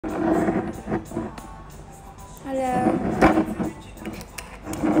Hello.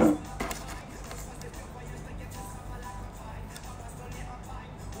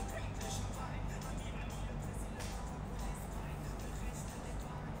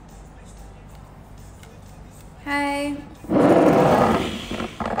 Hi.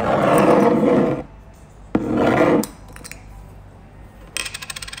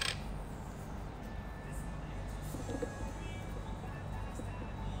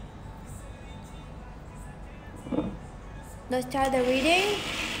 Let's start the reading.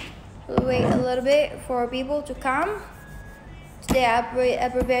 We'll wait a little bit for people to come. Today I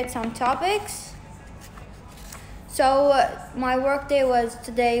prepared some topics. So my work day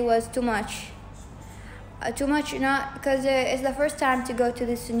today was too much. Too much, not because it's the first time to go to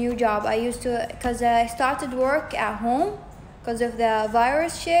this new job. Because I started work at home because of the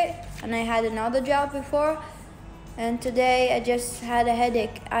virus shit, and I had another job before. And today I just had a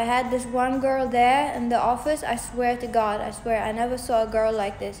headache. I had this one girl there in the office. I swear to God, I swear, I never saw a girl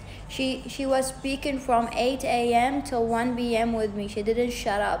like this. She was speaking from 8 a.m. till 1 p.m. with me. She didn't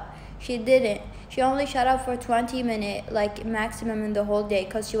shut up. She didn't. She only shut up for 20 minutes, like maximum in the whole day,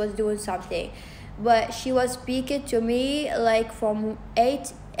 because she was doing something. But she was speaking to me like from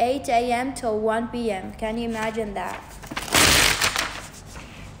 8 a.m. till 1 p.m. Can you imagine that?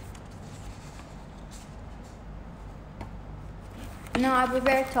 No, I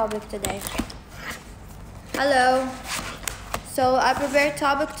prepared topic today. Hello. So I prepared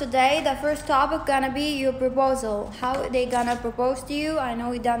topic today. The first topic gonna be your proposal. How they gonna propose to you? I know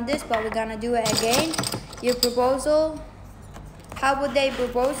we done this, but we're gonna do it again. Your proposal. How would they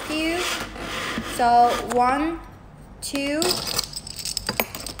propose to you? So 1, 2,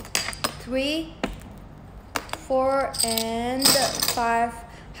 3, 4, and 5.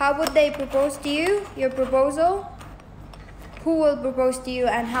 How would they propose to you? Your proposal? Who will propose to you,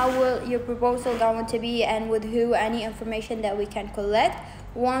 and how will your proposal going to be, and with who? Any information that we can collect.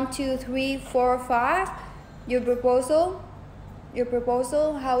 1, 2, 3, 4, 5. Your proposal. Your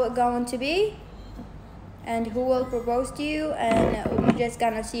proposal. How it going to be, and who will propose to you, and we're just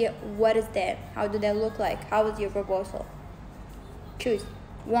gonna see what is there. How do they look like? How is your proposal? Choose.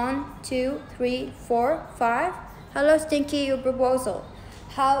 1, 2, 3, 4, 5. Hello, Stinky. Your proposal.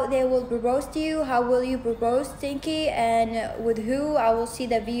 How they will propose to you, how will you propose, Stinky, and with who? I will see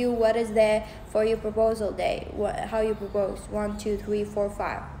the view, what is there for your proposal day, how you propose. 1, 2, 3, 4,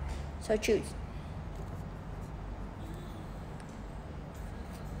 5. So choose.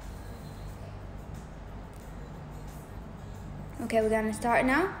 Okay, we're gonna start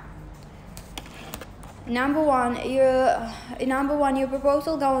now. Number one, your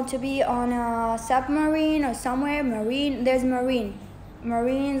proposal going to be on a submarine or somewhere. There's marines,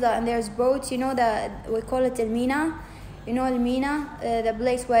 and there's boats. You know that we call it El Mina. You know El Mina, the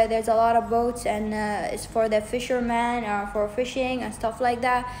place where there's a lot of boats, and it's for the fishermen or for fishing and stuff like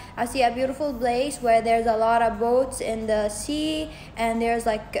that. I see a beautiful place where there's a lot of boats in the sea, and there's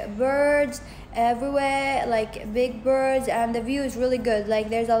like birds everywhere, like big birds, and the view is really good.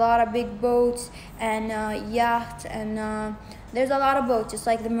 Like there's a lot of big boats and yachts, and there's a lot of boats. It's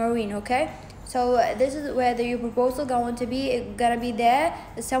like the marine, okay? So this is where your proposal going to be. It's gonna be there.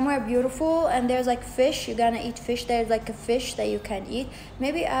 It's somewhere beautiful, and there's like fish. You're gonna eat fish. There's like a fish that you can eat.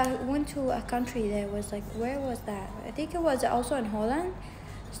 Maybe I went to a country there was like, where was that? I think it was also in Holland.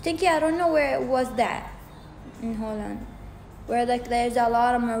 Stinky, I don't know where it was that in Holland, where like there's a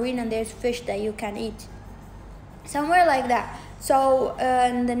lot of marine and there's fish that you can eat. Somewhere like that. So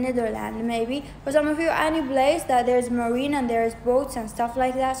in the Netherlands, maybe for some of you, any place that there's marine and there's boats and stuff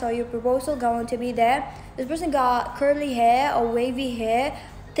like that. So your proposal going to be there. This person got curly hair or wavy hair,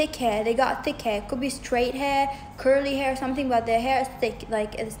 thick hair. They got thick hair. Could be straight hair, curly hair, something, but their hair is thick.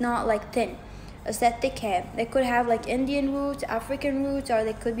 Like it's not like thin. It's that thick hair. They could have like Indian roots, African roots, or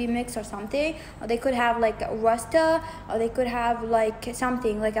they could be mixed or something. Or they could have like Rasta, or they could have like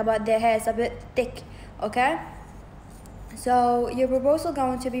something like about their hair is a bit thick. Okay. So your proposal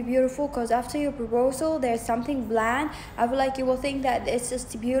going to be beautiful, because after your proposal there's something bland. I feel like you will think that it's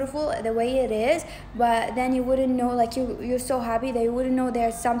just beautiful the way it is, but then you wouldn't know, like you're so happy that you wouldn't know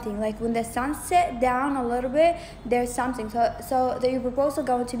there's something. Like when the sun set down a little bit, there's something. So your proposal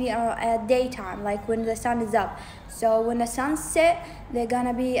going to be at daytime, like when the sun is up. So when the sun set, they're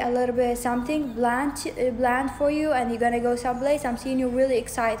gonna be a little bit something bland for you, and you're gonna go someplace. I'm seeing you really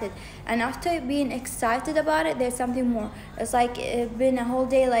excited, and after being excited about it, there's something more. It's like it's been a whole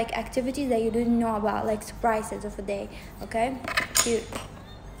day, like activities that you didn't know about, like surprises of a day. Okay, cute.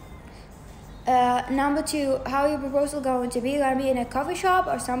 Number 2, how your proposal going to be? Gonna be in a coffee shop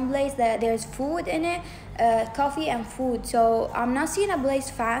or some place that there's food in it. coffee and food. So I'm not seeing a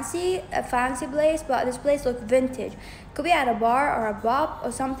fancy place, but this place looks vintage. Could be at a bar or a pub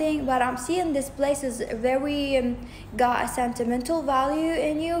or something, but I'm seeing this place is very got a sentimental value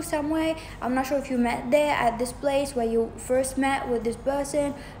in you some way. I'm not sure if you met there at this place where you first met with this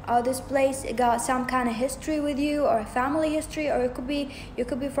person, or this place got some kind of history with you, or a family history, or you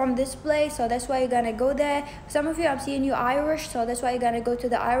could be from this place, so that's why you're gonna go there. Some of you, I'm seeing you Irish, so that's why you're gonna go to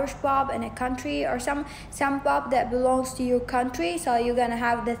the Irish pub in a country, or some pub that belongs to your country, so you're gonna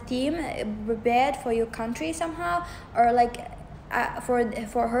have the theme prepared for your country somehow, or like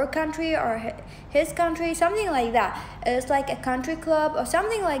for her country or his country, something like that. It's like a country club or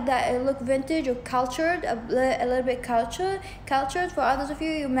something like that. It look vintage or cultured, a little bit cultured. For others of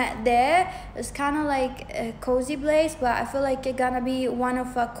you met there, it's kind of like a cozy place, but I feel like it's gonna be one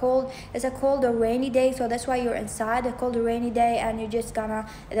of it's a cold or rainy day, so that's why you're inside a cold or rainy day, and you're just the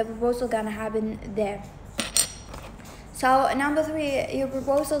proposal gonna happen there. So number 3, your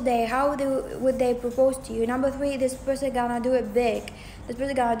proposal day, how would they propose to you? Number 3, this person gonna do it big. This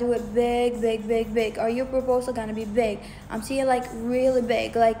person gonna do it big. Or your proposal gonna be big. I'm seeing like really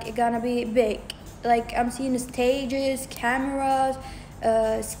big, like it gonna be big. Like I'm seeing the stages, cameras,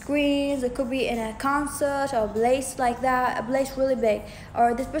 screens. It could be in a concert or a place like that, a place really big.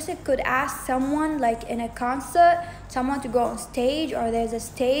 Or this person could ask someone, like in a concert, someone to go on stage, or there's a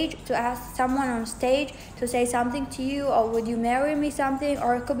stage, to ask someone on stage to say something to you, or would you marry me, something.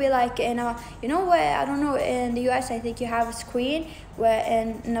 Or it could be like in a, where, I don't know, in the US I think you have a screen where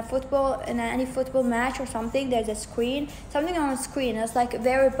in any football match or something, there's a screen, something on a screen. It's like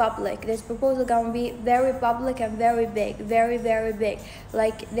very public. This proposal gonna be very public and very big, very big.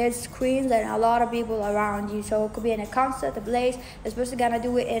 Like there's screens and a lot of people around you, so it could be in a concert, a place. This person gonna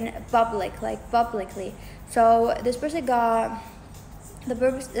do it in public, like publicly. So this person got the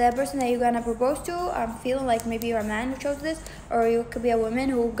person that you're gonna propose to. I'm feeling like maybe you're a man who chose this, or you could be a woman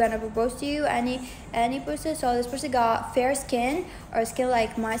who gonna propose to you, any person. So this person got fair skin, or skin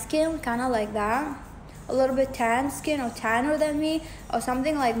like my skin, kind of like that, a little bit tan skin, or tanner than me, or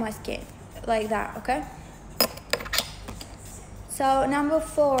something like my skin, like that. Okay. So number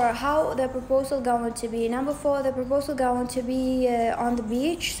 4, how the proposal going to be? Number 4, the proposal going to be on the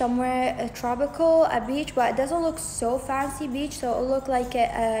beach, somewhere tropical, a beach, but it doesn't look so fancy beach, so it look like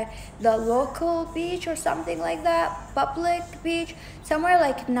the local beach or something like that, public beach, somewhere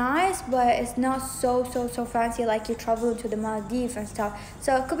like nice, but it's not so fancy like you're traveling to the Maldives and stuff.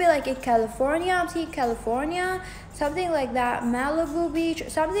 So it could be like in California. I'm seeing California, something like that, Malibu beach,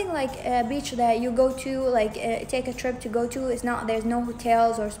 something like a beach that you go to, like take a trip to go to. There's no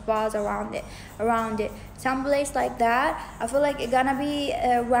hotels or spas around it. Some place like that. I feel like it's gonna be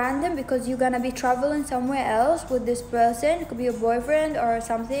random, because you're gonna be traveling somewhere else with this person. It could be your boyfriend or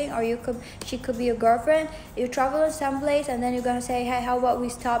something, or she could be your girlfriend. You're traveling someplace, and then you're gonna say, hey, how about we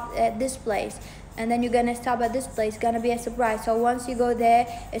stop at this place? And then you're gonna stop at this place. It's gonna be a surprise. So once you go there,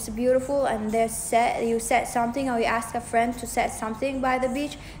 it's beautiful, and you set something, or you ask a friend to set something by the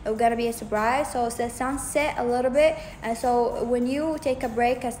beach. It's gonna be a surprise. So it's the sunset a little bit, and so when you take a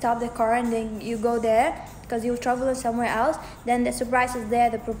break and stop the car, and then you go there because you're traveling somewhere else, then the surprise is there,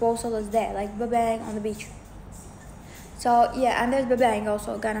 the proposal is there, like ba-bang on the beach. So yeah, and there's ba-bang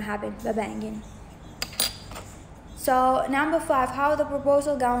also gonna happen, ba-banging. So number 5, how the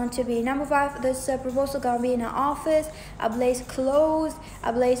proposal going to be? Number 5, this proposal going to be in an office, a place closed,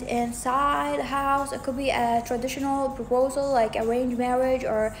 a place inside the house. It could be a traditional proposal like arranged marriage,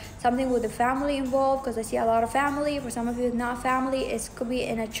 or something with the family involved, because I see a lot of family. For some of you, not family. It could be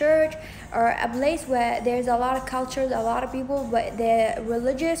in a church, or a place where there's a lot of cultures, a lot of people, but they're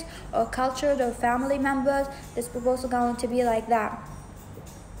religious or cultured or family members. This proposal going to be like that.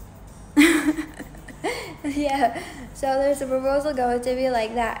 Yeah, so there's a proposal going to be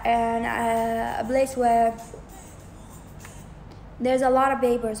like that, and a place where there's a lot of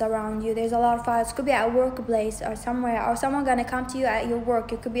papers around you, there's a lot of files. Could be at a workplace or somewhere, or someone gonna come to you at your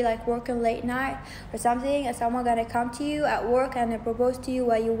work. It could be like working late night or something, and someone gonna come to you at work and propose to you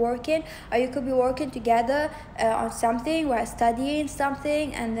while you're working. Or you could be working together on something, while studying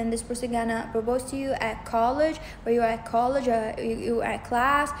something, and then this person gonna propose to you at college, where you're at college, or you at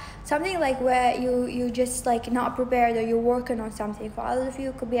class, something like where you just like not prepared, or you're working on something. For others of you,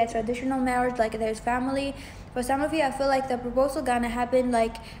 it could be a traditional marriage, like there's family. For some of you, I feel like the proposal gonna happen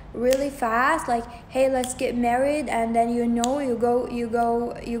like really fast, like, hey, let's get married, and then you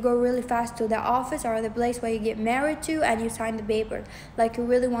go really fast to the office or the place where you get married to, and you sign the paper. Like, you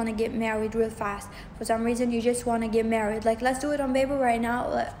really want to get married real fast. For some reason, you just want to get married. Like, let's do it on paper right now.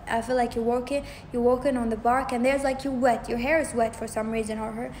 I feel like you're walking on the bark, and there's like, you're wet, your hair is wet for some reason,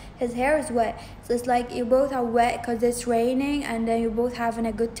 or his hair is wet. So it's like you both are wet because it's raining, and then you're both having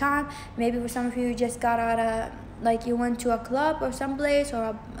a good time. Maybe for some of you just got out of, like, you went to a club or someplace,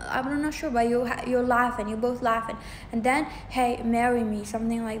 or I'm not sure, but you're laughing, you're both laughing, and then, hey, marry me,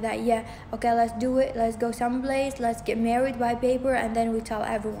 something like that. Yeah, okay, let's do it, let's go someplace, let's get married by paper, and then we tell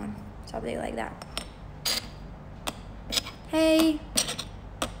everyone, something like that. Hey,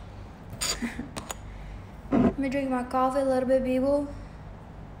 let me drink my coffee a little bit, people.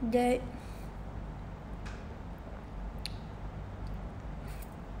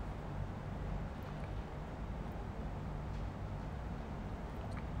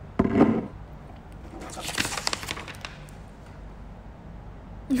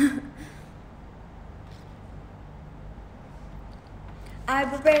 I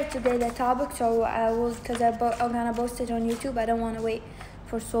prepared today the topic, so I will, because I'm gonna post it on YouTube. I don't want to wait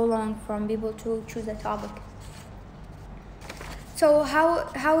for so long from people to choose a topic. So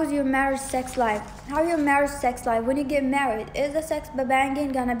how is your marriage sex life? How your marriage sex life when you get married? Is the sex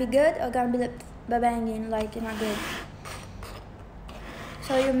babanging gonna be good, or gonna be babanging like you're not good?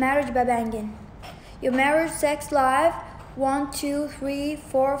 So your marriage babanging. Your marriage sex life, 1, 2, 3,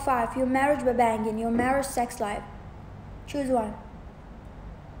 4, 5. Your marriage babanging. Your marriage sex life. Choose one.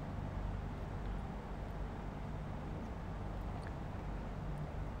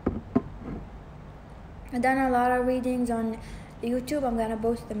 I've done a lot of readings on YouTube. I'm gonna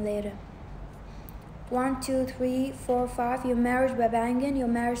post them later. 1, 2, 3, 4, 5. Your marriage babanging. Your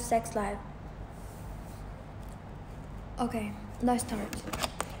marriage sex life. Okay, let's start.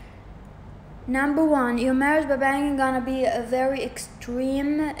 Number 1, your marriage babanging gonna be a very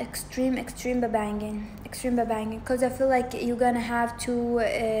extreme babanging. Extreme babanging, because I feel like you're gonna have to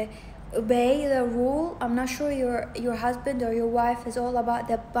obey the rule. I'm not sure your husband or your wife is all about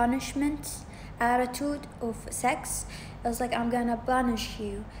the punishment attitude of sex. It's like, I'm gonna punish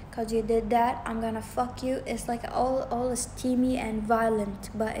you because you did that, I'm gonna fuck you. It's like all steamy and violent,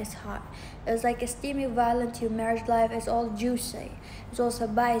 but it's hot. It's like a steamy, violent. Your marriage life is all juicy, it's also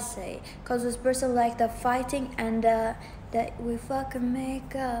spicy, because this person like the fighting and that we fucking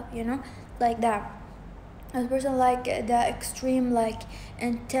make up, you know, like that. This person like the extreme like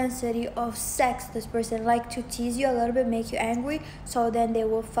intensity of sex. This person like to tease you a little bit, make you angry, so then they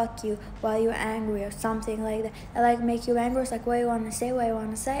will fuck you while you're angry or something like that. They like make you angry. It's like, what you want to say,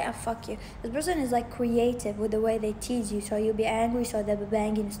 I fuck you. This person is like creative with the way they tease you, so you'll be angry, so the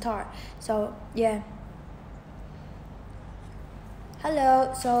banging start. So yeah.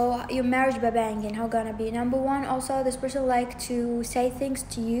 Hello. So your marriage babanging, how gonna be? Number 1, also this person like to say things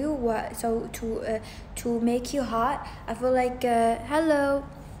to you, to make you hot. I feel like hello.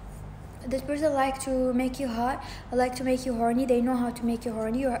 This person like to make you hot, or like to make you horny. They know how to make you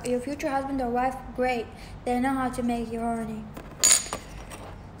horny. Your future husband or wife, great. They know how to make you horny.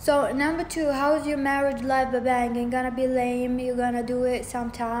 So number 2, how's your marriage life babanging? Gonna be lame. You're gonna do it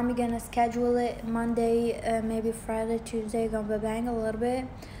sometime. You're gonna schedule it Monday, maybe Friday, Tuesday. You're gonna babang a little bit,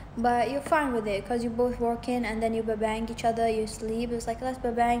 but you're fine with it because you're both working, and then you babang each other. You sleep. It's like, let's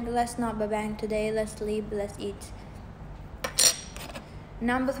babang. Let's not babang today. Let's sleep. Let's eat.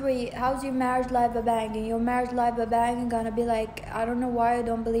 Number 3, how's your marriage life babanging? Your marriage life babanging gonna be like, I don't know why you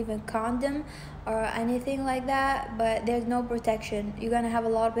don't believe in condom or anything like that, but there's no protection. You're gonna have a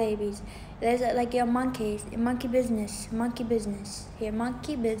lot of babies. There's like your monkeys, monkey business here,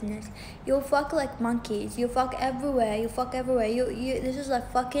 monkey business. You'll fuck like monkeys. You fuck everywhere. You this is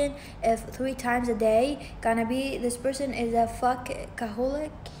like fucking 3 times a day. Gonna be, this person is a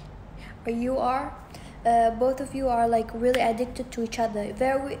fuckaholic, or you are. Both of you are like really addicted to each other,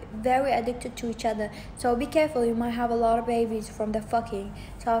 very addicted to each other. So be careful, you might have a lot of babies from the fucking.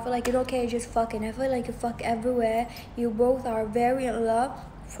 So I feel like it's okay just fucking. I feel like you fuck everywhere. You both are very in love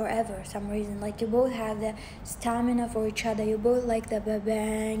forever, some reason. Like, you both have the stamina for each other. You both like the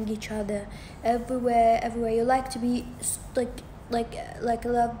bang each other everywhere. You like to be like a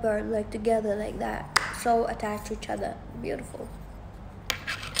lovebird, like together like that, so attached to each other. Beautiful.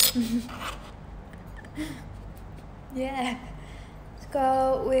 Yeah. Let's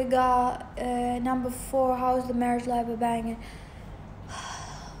go. We got number 4, how's the marriage life banging?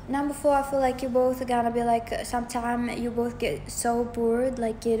 Number 4, I feel like you both are gonna be like, sometime you both get so bored,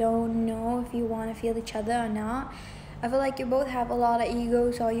 like you don't know if you want to feel each other or not. I feel like you both have a lot of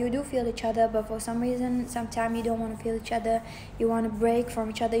ego, so you do feel each other, but for some reason, sometimes you don't want to feel each other. You want to break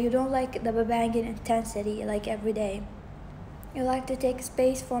from each other. You don't like the banging intensity like every day. You like to take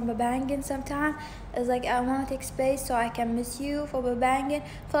space from banging sometimes. It's like, I want to take space so I can miss you for banging.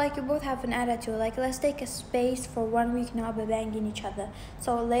 I feel like you both have an attitude. Like, let's take a space for 1 week not banging each other.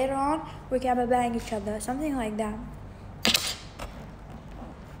 So later on, we can bang each other. Something like that.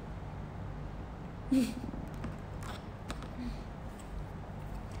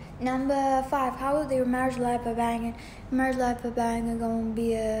 Number 5, how is your marriage life banging? Marriage life banging gonna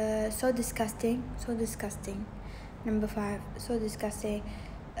be so disgusting. Number 5, so disgusting.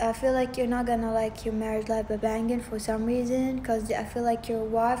 I feel like you're not gonna like your marriage life banging for some reason, because I feel like your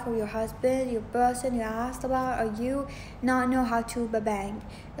wife or your husband, your person you asked about, or you not know how to bang.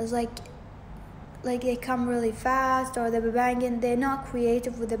 It's like they come really fast, or the banging, they're not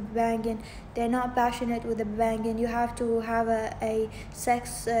creative with the banging, they're not passionate with the banging. You have to have a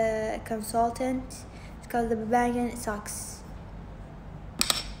sex consultant, because the banging sucks.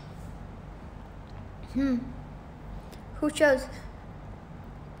 Who chose?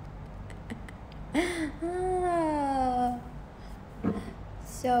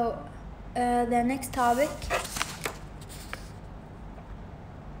 So the next topic,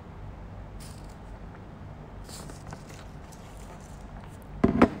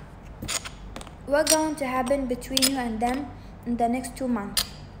 what's going to happen between you and them in the next 2 months?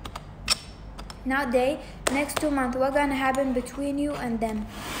 Next 2 months, what's gonna happen between you and them?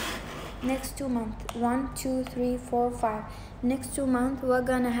 Next 2 months, 1, 2, 3, 4, 5. Next 2 months, what's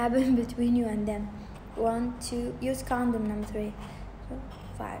gonna happen between you and them? 1, 2, use condom number 3, 4,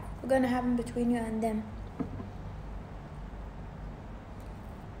 5. What's gonna happen between you and them?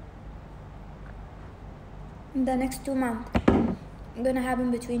 In the next 2 months, what's gonna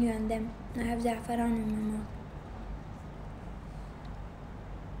happen between you and them? I have za'afaran in my mouth.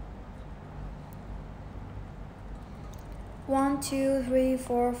 One, 2, 3,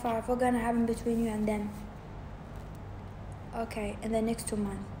 4, 5. What's gonna happen between you and them? Okay, in the next 2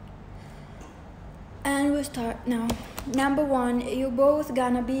 months. And we'll start now. Number 1, you both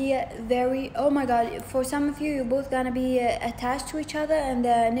gonna be very, oh my god, for some of you, you're both gonna be attached to each other, and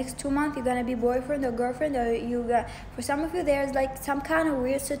the next 2 months you're gonna be boyfriend or girlfriend, or for some of you there's like some kind of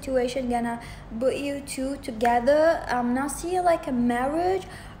weird situation gonna put you two together. I'm not seeing like a marriage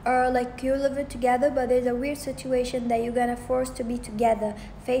or like you're living together, but there's a weird situation that you're gonna force to be together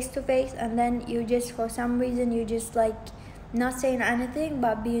face to face, and then you just, for some reason, you just like not saying anything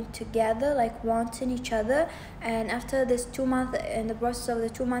but being together, like wanting each other. And after this 2 months, in the process of the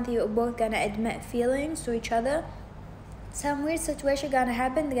 2 months, you're both gonna admit feelings to each other. Some weird situation gonna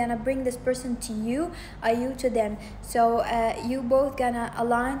happen. They're gonna bring this person to you, or you to them. So you both gonna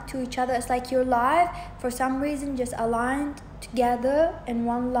align to each other. It's like your life for some reason just aligned together in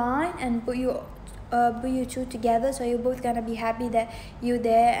one line and put you two together. So you're both gonna be happy that you're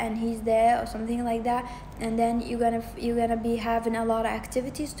there and he's there, or something like that. And then you're gonna be having a lot of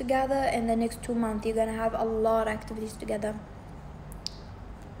activities together. In the next 2 months, you're gonna have a lot of activities together.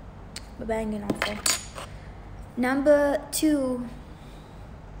 Banging also. Number 2.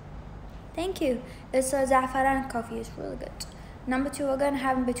 Thank you. It's a za'afaran coffee. It's really good. Number 2, what's gonna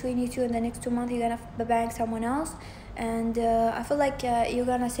happen between you two in the next 2 months? You're gonna bang someone else, and I feel like you're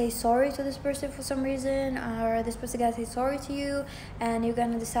gonna say sorry to this person for some reason, or this person gonna say sorry to you, and you're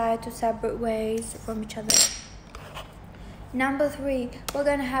gonna decide to separate ways from each other. Number 3, what's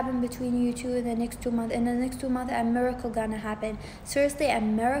gonna happen between you two in the next 2 months? In the next 2 months, a miracle gonna happen. Seriously, a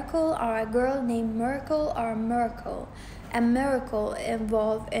miracle, or a girl named Miracle, or a miracle. A miracle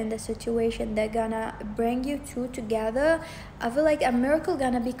involved in the situation that gonna bring you two together. I feel like a miracle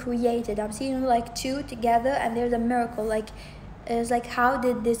gonna be created. I'm seeing like two together, and there's a miracle. Like, it's like, how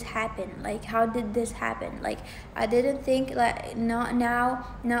did this happen? Like, how did this happen? Like, I didn't think, like, not now,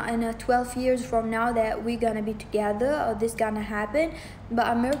 not in 12 years from now, that we're gonna be together or this gonna happen. But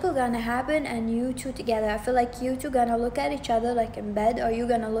a miracle gonna happen, and you two together. I feel like you two gonna look at each other like in bed, or you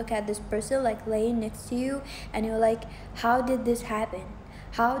gonna look at this person like laying next to you, and you're like, how did this happen?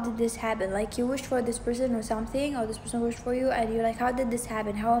 How did this happen? Like, you wished for this person or something, or this person wished for you, and you're like, how did this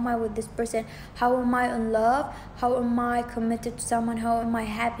happen? How am I with this person? How am I in love? How am I committed to someone? How am I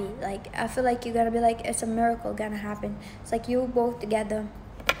happy? Like, I feel like you're gonna be like, it's a miracle gonna happen. It's like you both together.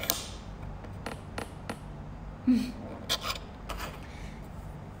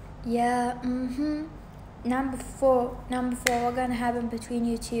 Yeah. Number 4, what's gonna happen between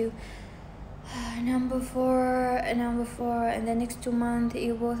you two? Number four, in the next 2 months,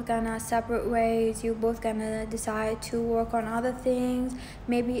 you both gonna separate ways. You both gonna decide to work on other things.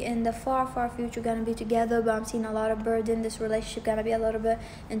 Maybe in the far future, gonna be together. But I'm seeing a lot of burden. This relationship gonna be a little bit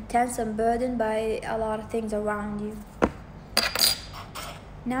intense and burdened by a lot of things around you.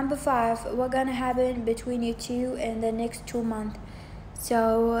 Number five, what gonna happen between you two in the next 2 months?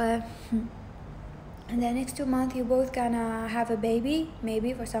 So. In the next 2 months, you both gonna have a baby,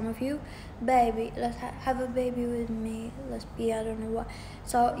 maybe for some of you. Baby, let's have a baby with me. Let's be, I don't know what.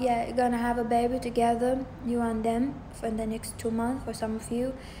 So yeah, you're gonna have a baby together, you and them, for the next 2 months for some of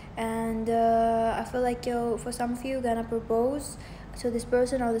you. And I feel like for some of you, gonna propose to this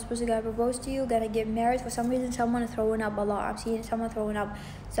person, or this person gonna propose to you, gonna get married. For some reason, someone is throwing up a lot. I'm seeing someone throwing up.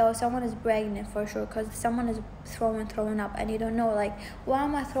 So someone is pregnant for sure, because someone is throwing up, and you don't know, like, why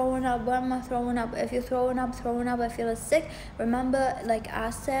am I throwing up? Why am I throwing up? If you're throwing up, I feel sick. Remember, like I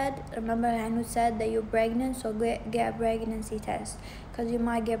said, remember Anu said that you're pregnant, so get a pregnancy test, because you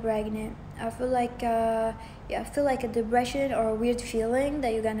might get pregnant. I feel like I feel like a depression or a weird feeling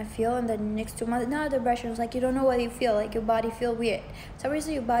that you're gonna feel in the next 2 months. Not a depression, it's like you don't know what you feel, like your body feel weird. For some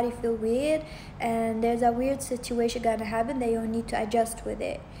reason your body feel weird, and there's a weird situation gonna happen that you'll need to adjust with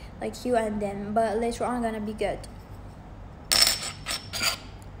it, like you and them, but later on gonna be good.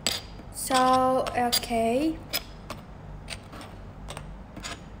 So okay,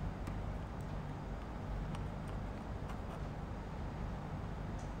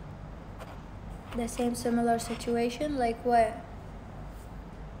 the same similar situation, like what?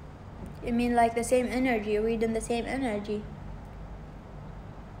 You mean like the same energy, reading the same energy?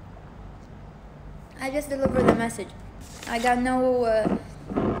 I just deliver the message. I got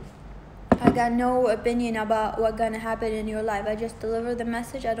no opinion about what's gonna happen in your life. I just deliver the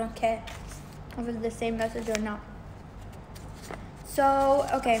message. I don't care if it's the same message or not. So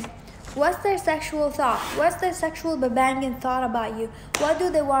okay, what's their sexual thought? What's their sexual babanging thought about you? What do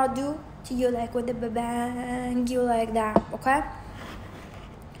they want to do to you, like with the babang you like that? Okay,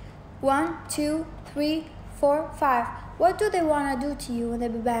 1, 2, 3, 4, 5. What do they want to do to you when they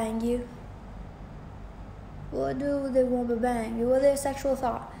babang you? What do they want to bang you? What's their sexual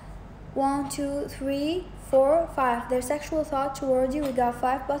thought? 1, 2, 3, 4, 5. Their sexual thought towards you. We got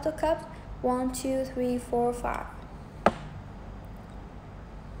 5 buttercups. 1, 2, 3, 4, 5.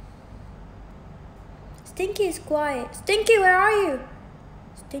 Stinky is quiet. Stinky, where are you?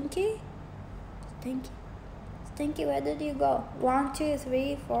 Stinky? Stinky, where did you go? 1, 2,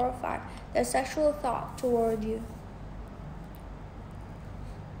 3, 4, 5. Their sexual thought toward you.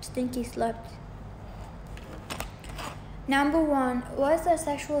 Stinky slept. Number 1, what's their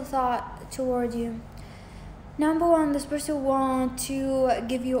sexual thought toward you? Number 1, this person want to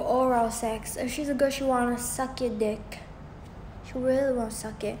give you oral sex. If she's a girl, she want to suck your dick. She really want to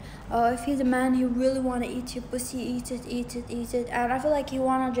suck it. If he's a man, he really want to eat your pussy, eat it. And I feel like he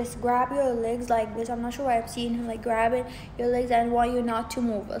want to just grab your legs like this. I'm not sure why I'm seeing him like grabbing your legs and want you not to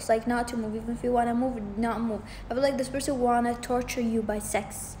move. It's like not to move. Even if you want to move, not move. I feel like this person want to torture you by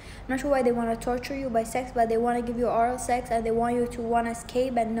sex. I'm not sure why they want to torture you by sex, but they want to give you oral sex, and they want you to want to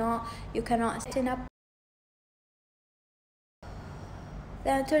escape, and you cannot stand up.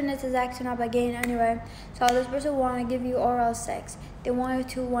 The internet is acting up again anyway. So this person want to give you oral sex. They want you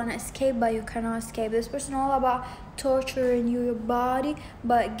to want to escape, but you cannot escape. This person all about torturing your body,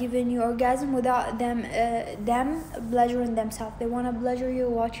 but giving you orgasm without them pleasuring themselves. They want to pleasure you,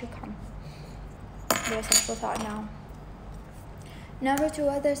 watch you come. Their sexual thought now. Number 2,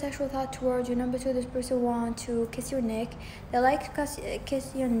 other sexual thought towards you. Number 2, this person want to kiss your neck. They like to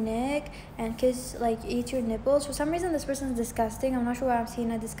kiss your neck and eat your nipples. For some reason, this person is disgusting. I'm not sure why I'm seeing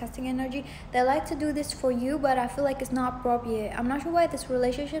a disgusting energy. They like to do this for you, but I feel like it's not appropriate. I'm not sure why this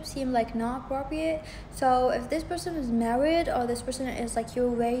relationship seems like not appropriate. So if this person is married, or this person is like you're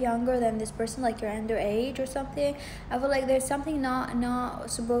way younger than this person, like you're underage or something, I feel like there's something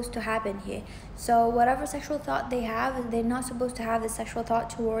not supposed to happen here. So whatever sexual thought they have, they're not supposed to have this sexual thought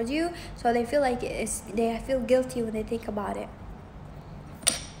towards you. So they feel like they feel guilty when they think about it.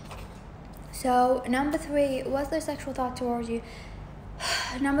 So number 3, what's their sexual thought towards you?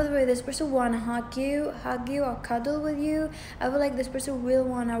 Number 3, this person wanna hug you or cuddle with you. I feel like this person will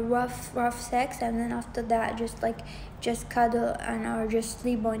want a rough sex, and then after that just cuddle or just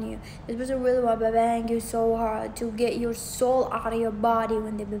sleep on you. This person really want to bang you so hard to get your soul out of your body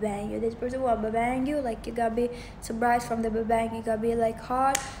when they bang you. This person want to bang you, like you gotta be surprised from the bang. You gotta be like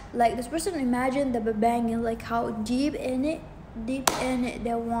hard. Like this person, imagine the banging, like how deep in it deep in it,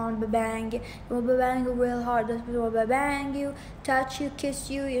 they want to bang you. They want to bang you real hard. This person want to bang you, touch you, kiss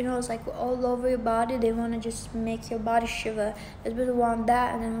you. You know, it's like all over your body. They want to just make your body shiver. This person want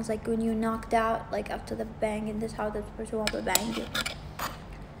that, and then it's like when you knocked out, like after the banging, this is how this person want to bang you.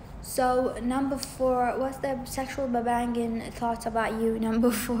 So number 4, what's the sexual banging thoughts about you?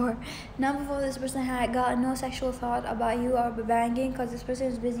 Number 4, this person had got no sexual thought about you or banging because this person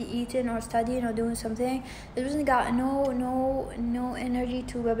is busy eating or studying or doing something. This person got no energy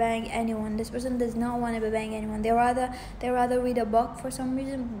to bang anyone. This person does not want to bang anyone. They rather read a book for some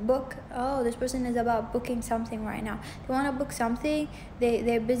reason. Oh, this person is about booking something right now. They want to book something.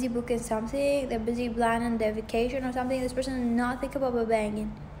 They're busy booking something. They're busy planning their vacation or something. This person does not think about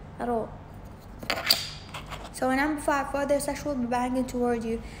banging at all. So number 5, for their sexual banging toward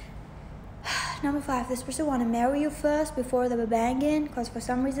you. Number 5, this person want to marry you first before the banging, because for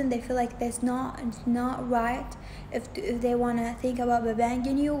some reason they feel like it's not right if they want to think about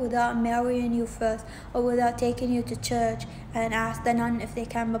banging you without marrying you first, or without taking you to church and ask the nun if they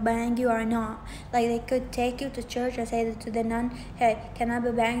can bang you or not. Like they could take you to church and say to the nun, hey, can I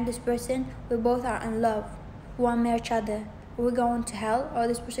bang this person? We both are in love, we want to marry each other. We're going to hell, or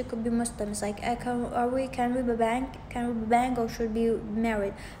this person could be Muslim. It's like, can we bang or should be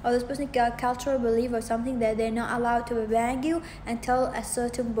married? Or this person got cultural belief or something that they're not allowed to bang you until a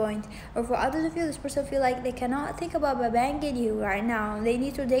certain point. Or for others of you, this person feel like they cannot think about banging you right now. They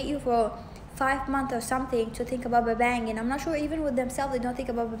need to date you for 5 months or something to think about banging. I'm not sure even with themselves they don't think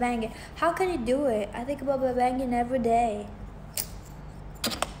about banging. How can you do it? I think about banging every day.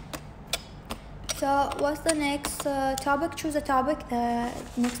 So what's the next topic? Choose a topic.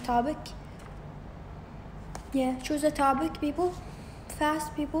 Next topic. Yeah, choose a topic, people.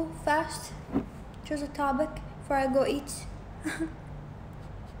 Fast, people, fast. Choose a topic before I go eat.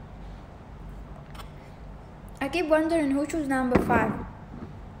 I keep wondering who chose number 5.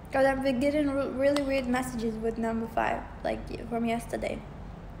 Because I've been getting really weird messages with number 5, like from yesterday.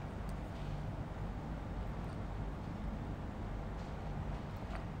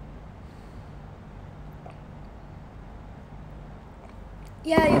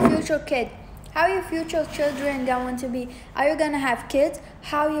 Yeah, your future kid. How your future children going to be? Are you gonna have kids?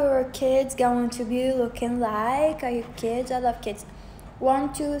 How your kids going to be looking like? Are your kids? I love kids.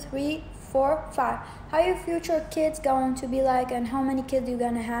 1, 2, 3, 4, 5. How your future kids going to be like, and how many kids you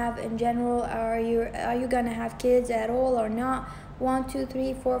gonna have in general? Are you gonna have kids at all or not? 1, 2,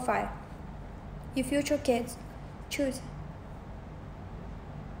 3, 4, 5. Your future kids. Choose.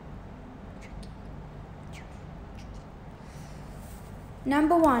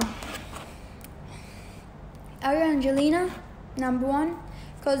 Number 1. Are you Angelina? Number 1.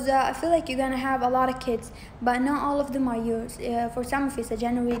 Because I feel like you're gonna have a lot of kids, but not all of them are yours. For some of you, it's a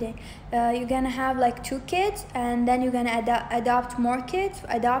general reading. You're gonna have like 2 kids, and then you're gonna adopt more kids.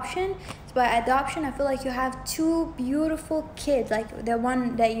 Adoption. So by adoption, I feel like you have 2 beautiful kids, like the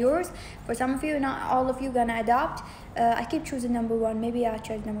one that yours. For some of you, not all of you gonna adopt. I keep choosing number 1. Maybe I'll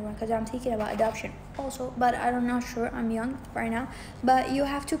choose number 1 because I'm thinking about adoption also, but I'm not sure. I'm young right now. But you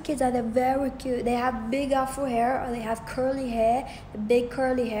have 2 kids that are very cute. They have big afro hair, or they have curly hair, big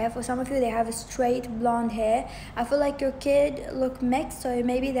curly hair. For some of you, they have a straight blonde hair. I feel like your kid look mixed, so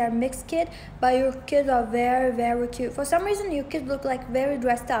maybe they're mixed kid, but your kids are very cute. For some reason, your kids look like very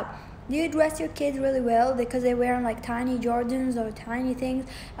dressed up. Do you dress your kids really well because they're wearing like tiny Jordans or tiny things?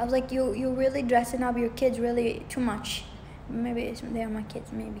 I was like, you really dressing up your kids really too much. Maybe they're my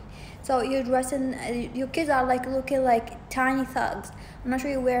kids, maybe. So you're dressing, your kids are like looking like tiny thugs. I'm not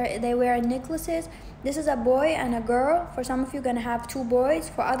sure they wear necklaces. This is a boy and a girl. For some of you, gonna have 2 boys.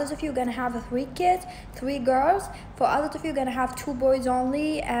 For others of you, gonna have 3 kids, 3 girls. For others of you, gonna have 2 boys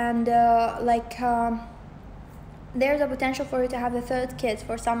only, and there's a potential for you to have the 3rd kids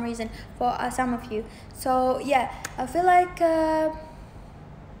for some reason, for some of you. So yeah, I feel like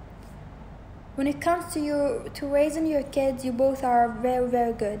when it comes to raising your kids, you both are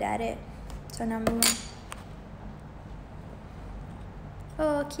very good at it. So number 1.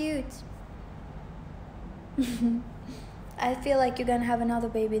 Oh, cute. I feel like you're gonna have another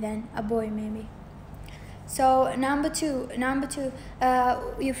baby then, a boy maybe. So number 2,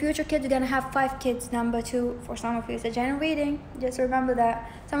 your future kids are gonna have 5 kids. Number 2, for some of you, it's a general reading. Just remember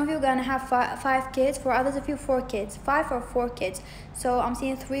that. Some of you are gonna have 5 kids. For others of you, 4 kids. 5 or 4 kids. So I'm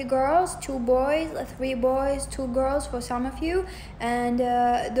seeing 3 girls, 2 boys, 3 boys, 2 girls for some of you, and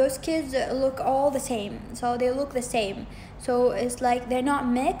those kids look all the same. So they look the same. So it's like they're not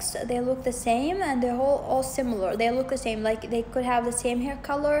mixed, they look the same, and they're all similar. They look the same, like they could have the same hair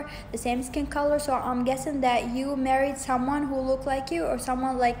color, the same skin color. So I'm guessing person that you married someone who looked like you, or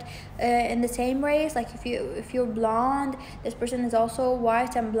someone like in the same race. Like if you're blonde, this person is also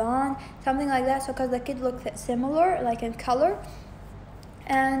white and blonde, something like that. So because the kids look similar, like in color.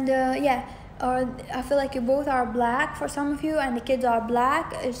 And yeah, or I feel like you both are black for some of you, and the kids are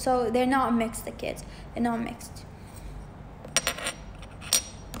black, so they're not mixed. The kids, they're not mixed.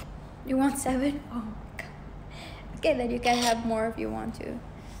 You want 7? Oh my god. Okay, then you can have more if you want to.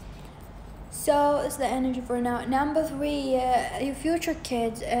 So it's the energy for now. Number 3, your future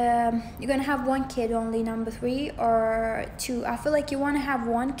kids. You're gonna have 1 kid only. Number 3 or 2. I feel like you wanna have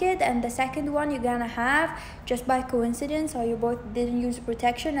 1 kid, and the second one you're gonna have just by coincidence, or you both didn't use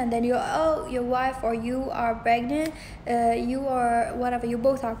protection, and then your wife or you are pregnant. You or whatever, you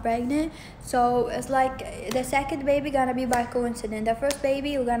both are pregnant. So it's like the second baby gonna be by coincidence. The first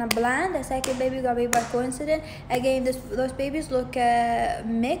baby you're gonna blend. The second baby gonna be by coincidence. Again, those babies look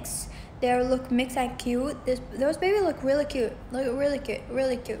mixed. They look mixed and cute. Those babies look really cute. Look really cute,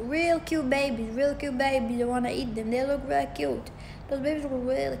 really cute. Real cute babies, real cute babies. You wanna eat them. They look really cute. Those babies look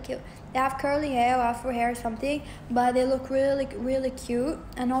really cute. They have curly hair or afro hair or something, but they look really, really cute.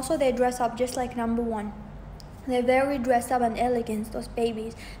 And also they dress up just like number 1. They're very dressed up and elegant, those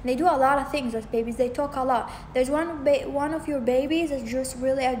babies. They do a lot of things, those babies. They talk a lot. There's one of your babies is just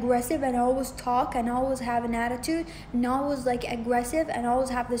really aggressive and always talk and always have an attitude and always like aggressive and always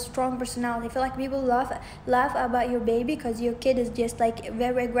have this strong personality. I feel like people laugh about your baby because your kid is just like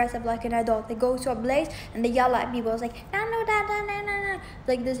very aggressive like an adult. They go to a place and they yell at people. It's like, no, no.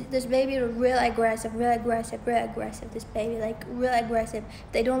 Like this baby is real aggressive. This baby, like real aggressive.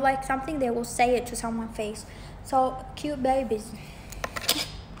 If they don't like something, they will say it to someone's face. So cute babies.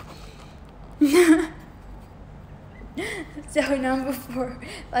 So number 4,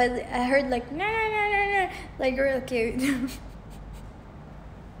 I heard like no, like real cute.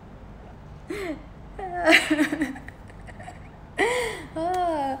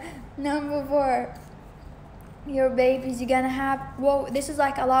 Number 4, your babies you're gonna have. Whoa, this is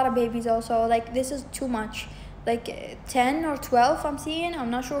like a lot of babies also. Like this is too much. Like 10 or 12 I'm seeing.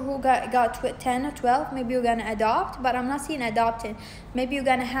 I'm not sure who got 10 or 12. Maybe you're gonna adopt, but I'm not seeing adopting. Maybe you're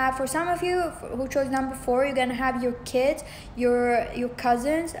gonna have, for some of you who chose number 4, you're gonna have your kids, your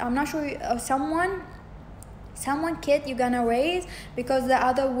cousins. I'm not sure, someone kid you're gonna raise because the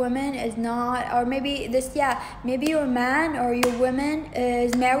other woman is not, or maybe maybe your man or your woman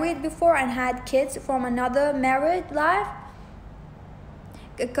is married before and had kids from another married life,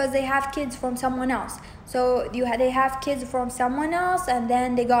 because they have kids from someone else. So they have kids from someone else, and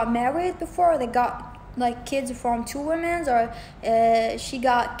then they got married before. They got like kids from 2 women, or she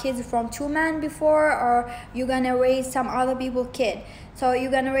got kids from 2 men before, or you're gonna raise some other people's kid. So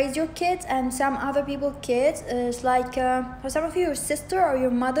you're gonna raise your kids and some other people's kids. It's like for some of you, your sister or your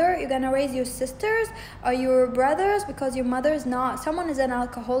mother, you're gonna raise your sisters or your brothers, because your mother is not, someone is an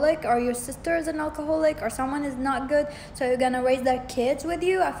alcoholic, or your sister is an alcoholic, or someone is not good. So you're gonna raise their kids with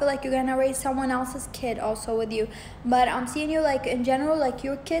you. I feel like you're gonna raise someone else's kid also with you. But I'm seeing you like in general, like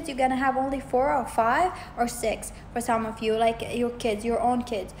your kids, you're gonna have only 4 or 5 or 6 for some of you, like your kids, your own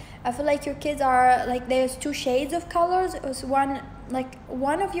kids. I feel like your kids are like, there's 2 shades of colors. It's one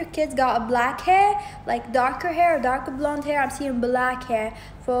of your kids got black hair, like darker hair, darker blonde hair. I'm seeing black hair.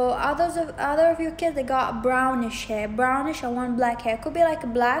 For other of your kids, they got brownish hair, brownish, and 1 black hair. Could be like a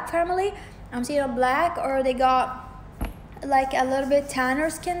black family. I'm seeing a black, or they got like a little bit tanner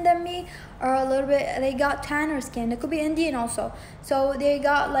skin than me, or a little bit, they got tanner skin. It could be Indian also. So they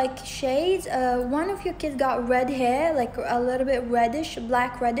got like shades. One of your kids got red hair, like a little bit reddish,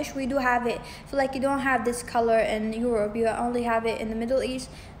 black reddish. We do have it. I feel like you don't have this color in Europe. You only have it in the Middle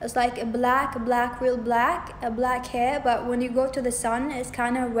East. It's like a black, real black, a black hair. But when you go to the sun, it's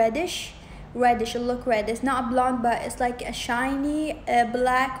kind of reddish. It look red. It's not blonde, but it's like a shiny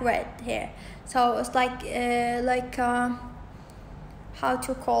black red hair. So it's like how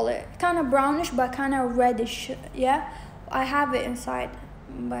to call it, kind of brownish but kind of reddish. Yeah, I have it inside,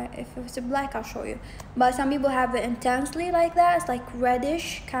 but if it's black I'll show you. But some people have it intensely like that. It's like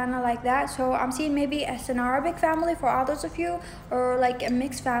reddish, kind of like that. So I'm seeing maybe it's an Arabic family for others of you, or like a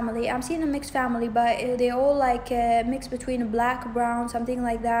mixed family. I'm seeing a mixed family, but they all like mixed between black, brown, something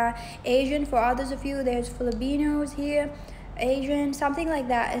like that. Asian for others of you. There's Filipinos here, Asian, something like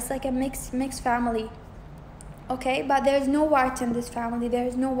that. It's like a mixed family. Okay, but there's no white in this family.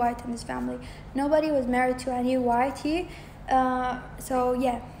 Nobody was married to any white here. So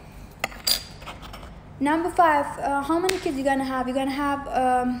yeah. Number 5, how many kids you gonna have? You're gonna have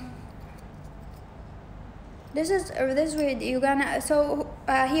This is weird. You're gonna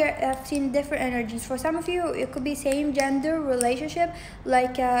here I've seen different energies. For some of you, it could be same gender relationship,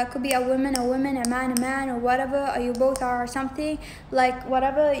 like could be a woman, a man, or whatever. Or you both are something, like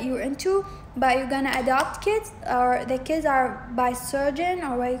whatever you're into. But you're gonna adopt kids, or the kids are by surgeon,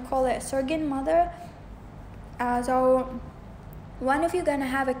 or what you call it, surrogate mother. So one of you gonna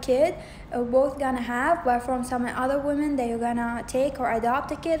have a kid, or both gonna have, but from some other women that you're gonna take or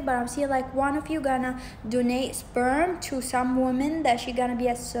adopt a kid. But I'm seeing like one of you gonna donate sperm to some woman that she gonna be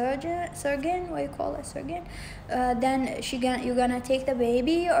a surgeon, what you call it, surgeon. Then you're gonna take the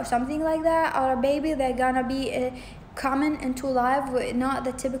baby or something like that, or a baby that gonna be coming into life with not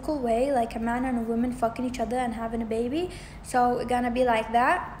the typical way, like a man and a woman fucking each other and having a baby. So it's gonna be like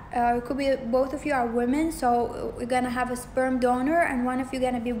that. It could be both of you are women, so we're gonna have a sperm donor, and one of you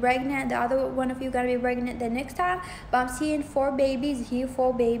gonna be pregnant, the other one of you gonna be pregnant the next time. But I'm seeing 4 babies here,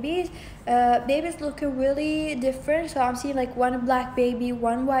 4 babies. Babies looking really different. So I'm seeing like 1 black baby,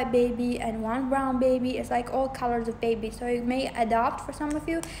 1 white baby, and 1 brown baby. It's like all colors of babies. So you may adopt for some of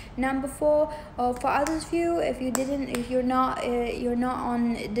you. Number 4, for others of you, if you're not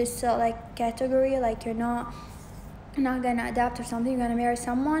on this like category, like you're not gonna adapt or something, you're gonna marry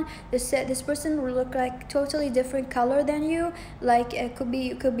someone. This person will look like totally different color than you. Like it could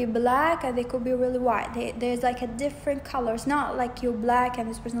be black, and they could be really white. There's like a different color. It's not like you're black and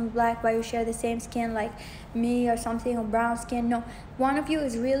this person is black, but you share the same skin like me or something, or brown skin. No, one of you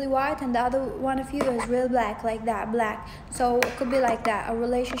is really white and the other one of you is real black, like that, black. So it could be like that, a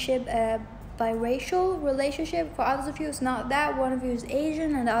relationship, biracial relationship. For others of you, it's not that. One of you is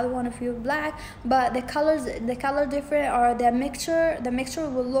Asian and the other one of you is black, but the color different, or the mixture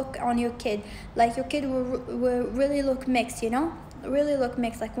will look on your kid, like your kid will really look mixed, you know, really look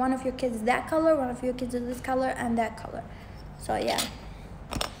mixed. Like one of your kids is that color, one of your kids is this color and that color. So yeah.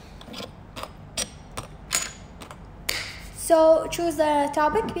 So choose the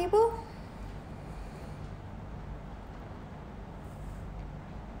topic, people.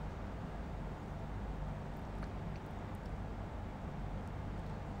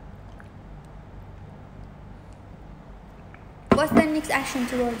 What's their next action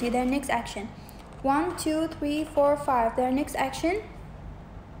towards you? Their next action. 1, 2, 3, 4, 5. Their next action.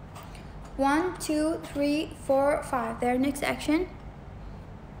 1, 2, 3, 4, 5. Their next action.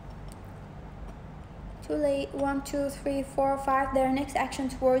 Too late. 1, 2, 3, 4, 5. Their next action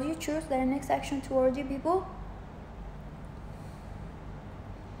towards you. Choose their next action towards you, people.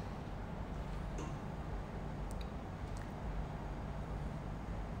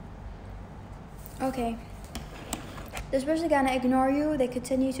 Okay. This person gonna ignore you. They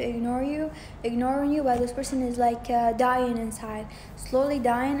continue to ignoring you, but this person is like dying inside, slowly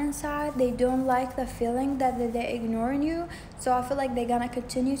dying inside. They don't like the feeling that they're ignoring you. So I feel like they're gonna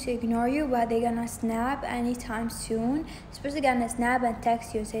continue to ignore you, but they're gonna snap anytime soon. This person gonna snap and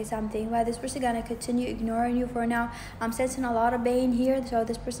text you and say something, but this person gonna continue ignoring you for now. I'm sensing a lot of pain here. So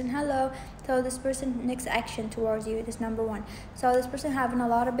this person, hello. So this person next action towards you, this number 1. So this person having a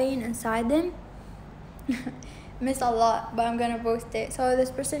lot of pain inside them. Missed a lot, but I'm gonna post it. So this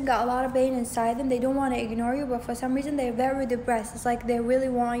person got a lot of pain inside them. They don't want to ignore you, but for some reason they're very depressed. It's like they really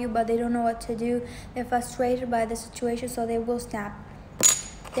want you, but they don't know what to do. They're frustrated by the situation, so they will snap.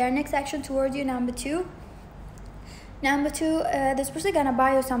 Their next action towards you, number 2. Number 2, this person gonna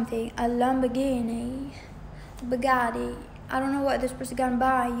buy you something, a Lamborghini, Bugatti. I don't know what this person gonna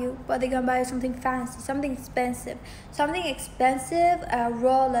buy you, but they're gonna buy you something fancy, something expensive, a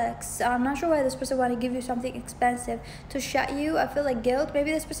Rolex. I'm not sure why this person want to give you something expensive to shut you. I feel like guilt.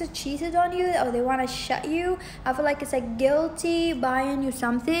 Maybe this person cheated on you, or they want to shut you. I feel like it's like guilty buying you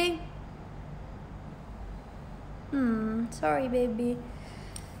something. Sorry, baby.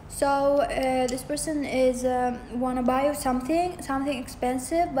 So this person is want to buy you something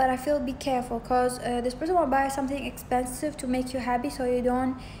expensive, but I feel be careful, because this person want to buy something expensive to make you happy, so you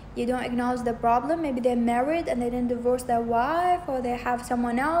don't acknowledge the problem. Maybe they're married and they didn't divorce their wife, or they have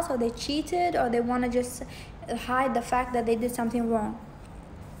someone else, or they cheated, or they want to just hide the fact that they did something wrong.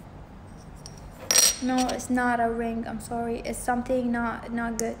 No, it's not a ring. I'm sorry. It's something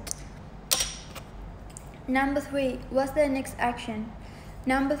not good. Number 3. What's their next action?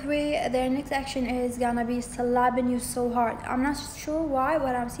 Number 3, their next action is gonna be slapping you so hard. I'm not sure why,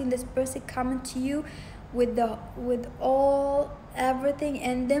 but I'm seeing this person coming to you with everything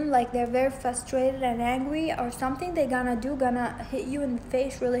in them, like they're very frustrated and angry, or something they're gonna hit you in the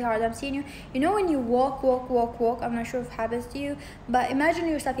face really hard. I'm seeing you know when you walk, I'm not sure if it happens to you, but imagine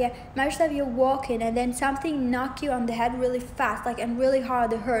yourself you're walking and then something knock you on the head really fast, like, and really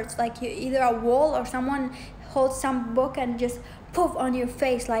hard. It hurts, like you either a wall or someone holds some book and just poof on your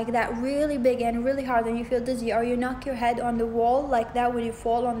face like that, really big and really hard, and you feel dizzy, or you knock your head on the wall like that when you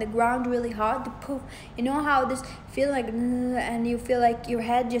fall on the ground really hard, the poof. You know how this feel like, and you feel like your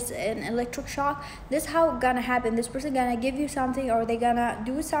head just an electric shock? This how gonna happen. This person gonna give you something, or they gonna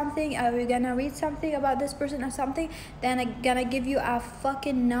do something, or you're gonna read something about this person or something, then gonna give you a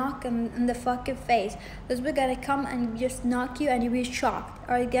fucking knock in the fucking face. This person gonna come and just knock you and you be shocked,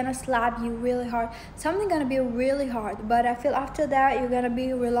 or gonna slap you really hard. Something gonna be really hard, but I feel after that you're gonna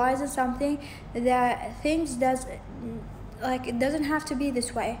be realizing something, that things does, like, it doesn't have to be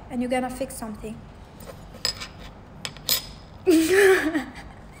this way, and you're gonna fix something.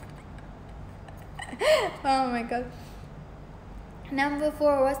 Oh my god. Number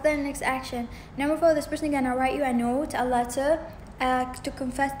 4, what's the next action? Number 4, this person gonna write you a note, a letter, to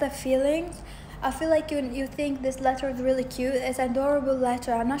confess their feelings. I feel like you think this letter is really cute. It's an adorable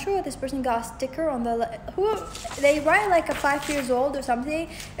letter. I'm not sure if this person got a sticker on the they write like a 5 years old or something.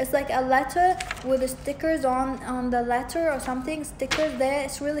 It's like a letter with the stickers on the letter or something, stickers there.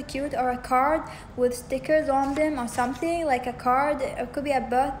 It's really cute. Or a card with stickers on them or something, like a card. It could be a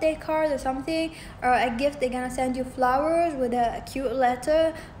birthday card or something, or a gift. They're gonna send you flowers with a cute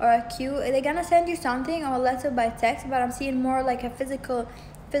letter, or they're gonna send you something, or a letter by text, but I'm seeing more like a physical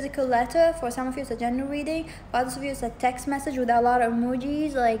letter. For some of you it's a general reading, for others of you it's a text message with a lot of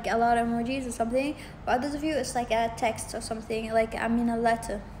emojis, like a lot of emojis or something. For others of you it's like a text or something, like a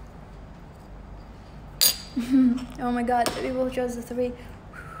letter. Oh my god, people chose the 3.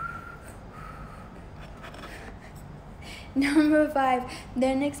 Number 5,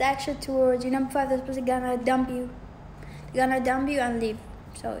 their next action towards you. Number 5, this person gonna dump you. They're gonna dump you and leave.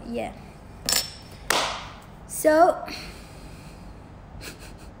 So yeah. So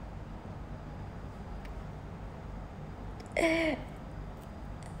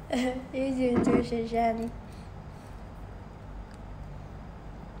use your intuition, Shani.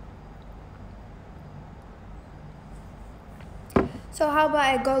 So how about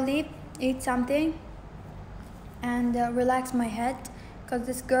I go leave, eat something, and relax my head, because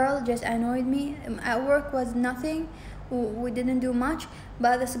this girl just annoyed me. At work was nothing, we didn't do much,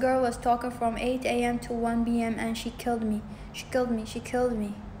 but this girl was talking from 8 a.m. to 1 p.m. and she killed me. She killed me.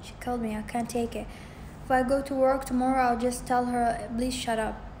 I can't take it. If I go to work tomorrow, I'll just tell her, please shut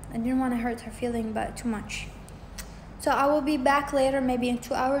up. I didn't want to hurt her feeling, but too much. So I will be back later, maybe in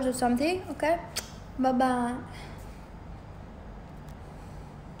 2 hours or something, okay? Bye-bye.